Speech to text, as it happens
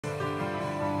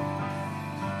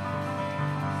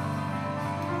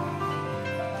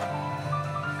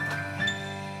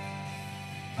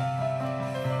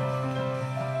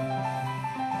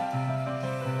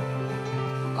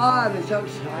I'm so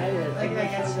excited.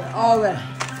 Oh, it's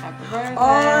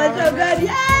so good.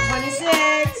 Yay!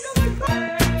 26.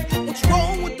 What's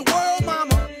wrong with the world,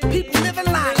 mama? People living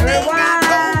like they ain't got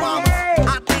no mama.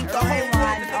 I think the whole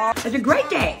world. It's a great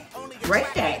day.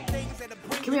 Great day.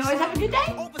 Can we always have a good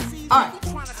day? All right.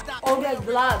 All good,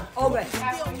 love. All good.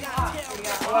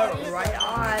 Right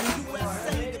on.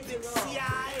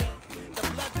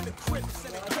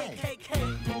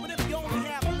 But if you only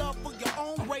have love for your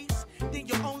own race, then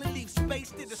you only leave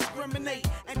space to discriminate.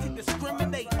 And to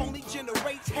discriminate only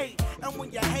generates hate. And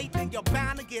when you hate, then you're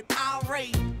bound to get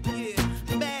irate. Yeah,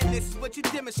 madness is what you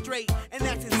demonstrate. And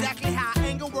that's exactly how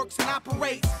anger works and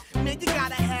operates. Man, you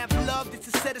gotta have love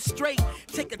just to set it straight.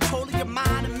 Take control of your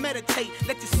mind and meditate.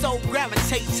 Let your soul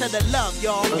gravitate to the love,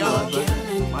 y'all.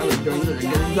 Why was doing this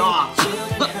again? Dog.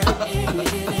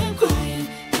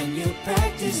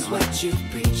 Practice what you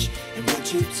preach and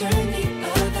what you turn the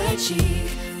other cheek.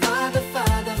 Father,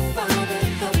 Father, Father,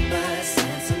 help us.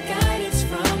 Send some guidance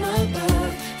from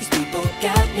above. These people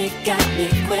got me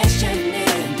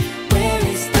questioning. Where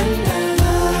is the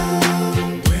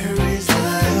love? Where is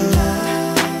the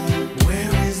love?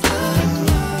 Where is the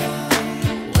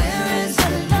love? Where is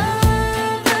the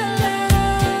love?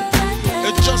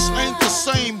 It just ain't the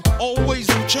same. Always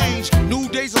new change. New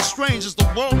days are strange. Is the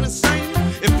world insane?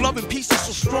 If love and peace is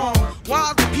so strong, why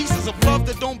are the pieces of love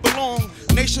that don't belong?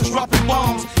 Nations dropping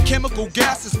bombs, chemical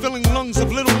gases filling lungs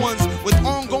of little ones with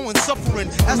ongoing suffering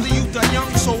as the youth are young.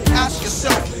 So ask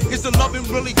yourself, is the loving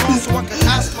really gone? So I can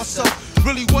ask myself,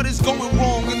 really what is going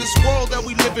wrong in this world that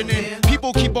we living in?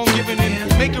 People keep on giving in,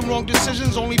 making wrong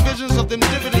decisions, only visions of them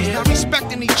dividends, not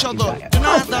respecting each other,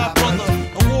 denying thy brother.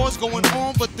 A war's going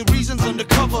on, but the reason's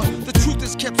undercover. The truth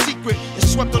is kept secret, it's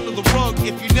swept under the rug.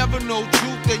 If you never know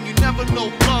truth, then you never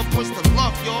know love. Where's the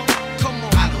love, y'all? Come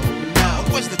on. I don't know.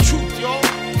 Where's the truth, y'all?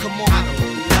 Come on. I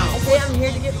don't know. Okay, I'm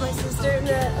here to get my sister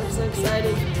Annette. I'm so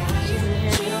excited. She's in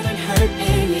here. Children hurt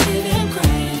and you hear them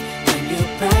crying. When you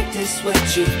practice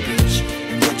what you preach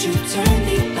and what you turn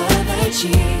the other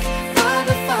cheek.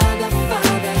 Father, Father,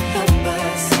 Father, help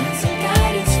us. Send some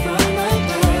guidance from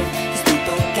above. These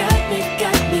people got me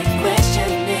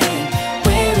questioning.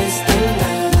 Where is the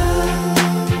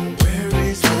love? Where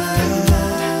is the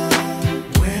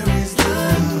love? Where is the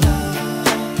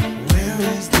love? Where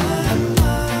is the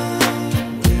love?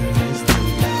 Where is the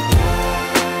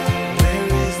love? Where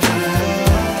is the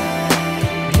love?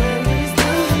 Where is the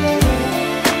love?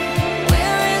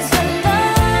 Where is the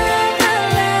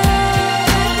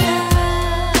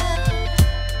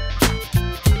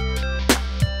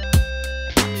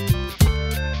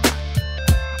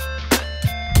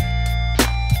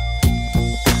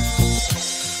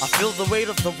I feel the weight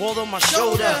of the world on my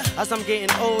shoulder. As I'm getting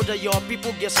older, your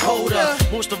people get colder.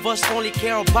 Most of us only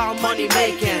care about money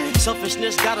making.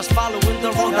 Selfishness got us following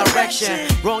the wrong direction.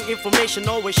 Wrong information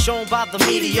always shown by the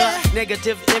media.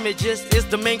 Negative images is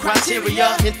the main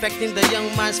criteria. Infecting the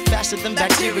young minds faster than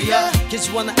bacteria.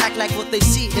 Kids wanna act like what they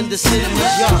see in the cinemas,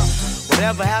 yeah.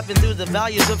 Whatever happened to the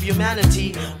values of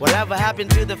humanity? Whatever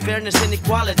happened to the fairness and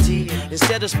equality?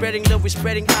 Instead of spreading love, we're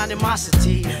spreading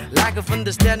animosity. Lack of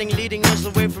understanding leading us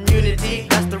away from unity.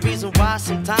 That's the reason why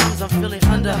sometimes I'm feeling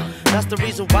under. That's the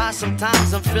reason why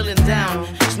sometimes I'm feeling down.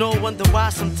 It's no wonder why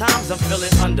sometimes I'm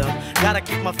feeling under. Gotta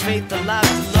keep my faith alive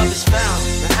till love is found.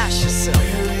 Now ask yourself,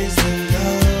 Where is the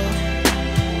love?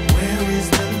 Where is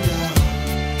the love?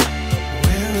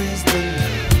 Where is the love?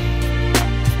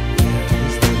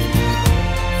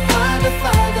 Father,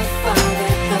 Father, Father,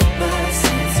 help us.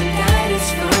 Send some guidance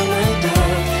from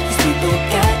above. These people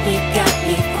got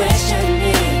me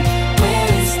questioning. Where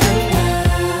is the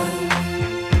love?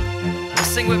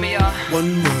 sing with me, y'all.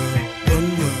 One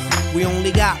world, we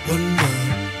only got one world,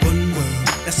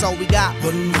 that's all we got.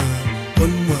 One world,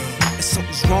 and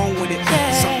something's wrong with it,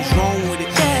 something's wrong with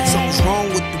it, something's wrong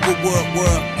with the world,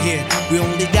 yeah. We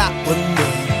only got one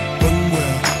world,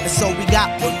 that's all we got.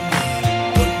 One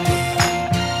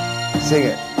world. Sing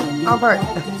it. Albert.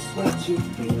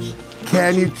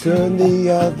 Can you turn the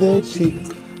other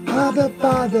cheek? Father,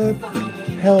 Father,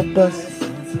 help us.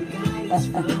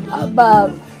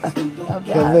 Above.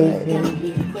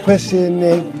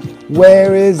 Questioning,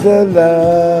 where is the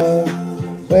love?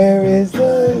 Where is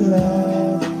the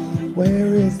love?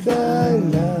 Where is the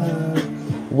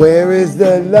love? Where is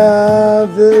the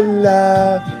love? The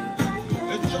love.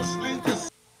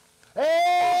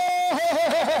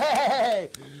 Hey!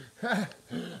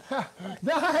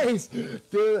 Nice!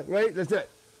 Wait, let's do it.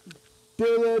 Do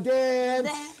a little dance.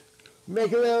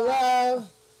 Make a little love.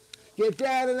 Get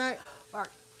down tonight.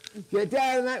 Get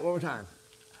down tonight. One more time.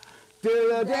 Do a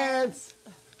little dance.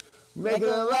 Make a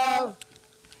little love.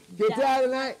 Get down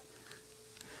tonight.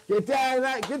 Get down on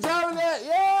that. Good job on that.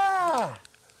 Yeah.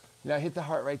 Now hit the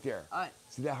heart right there. All right.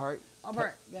 See that heart? I'll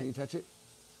burn it. Can you touch it?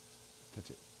 Touch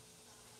it.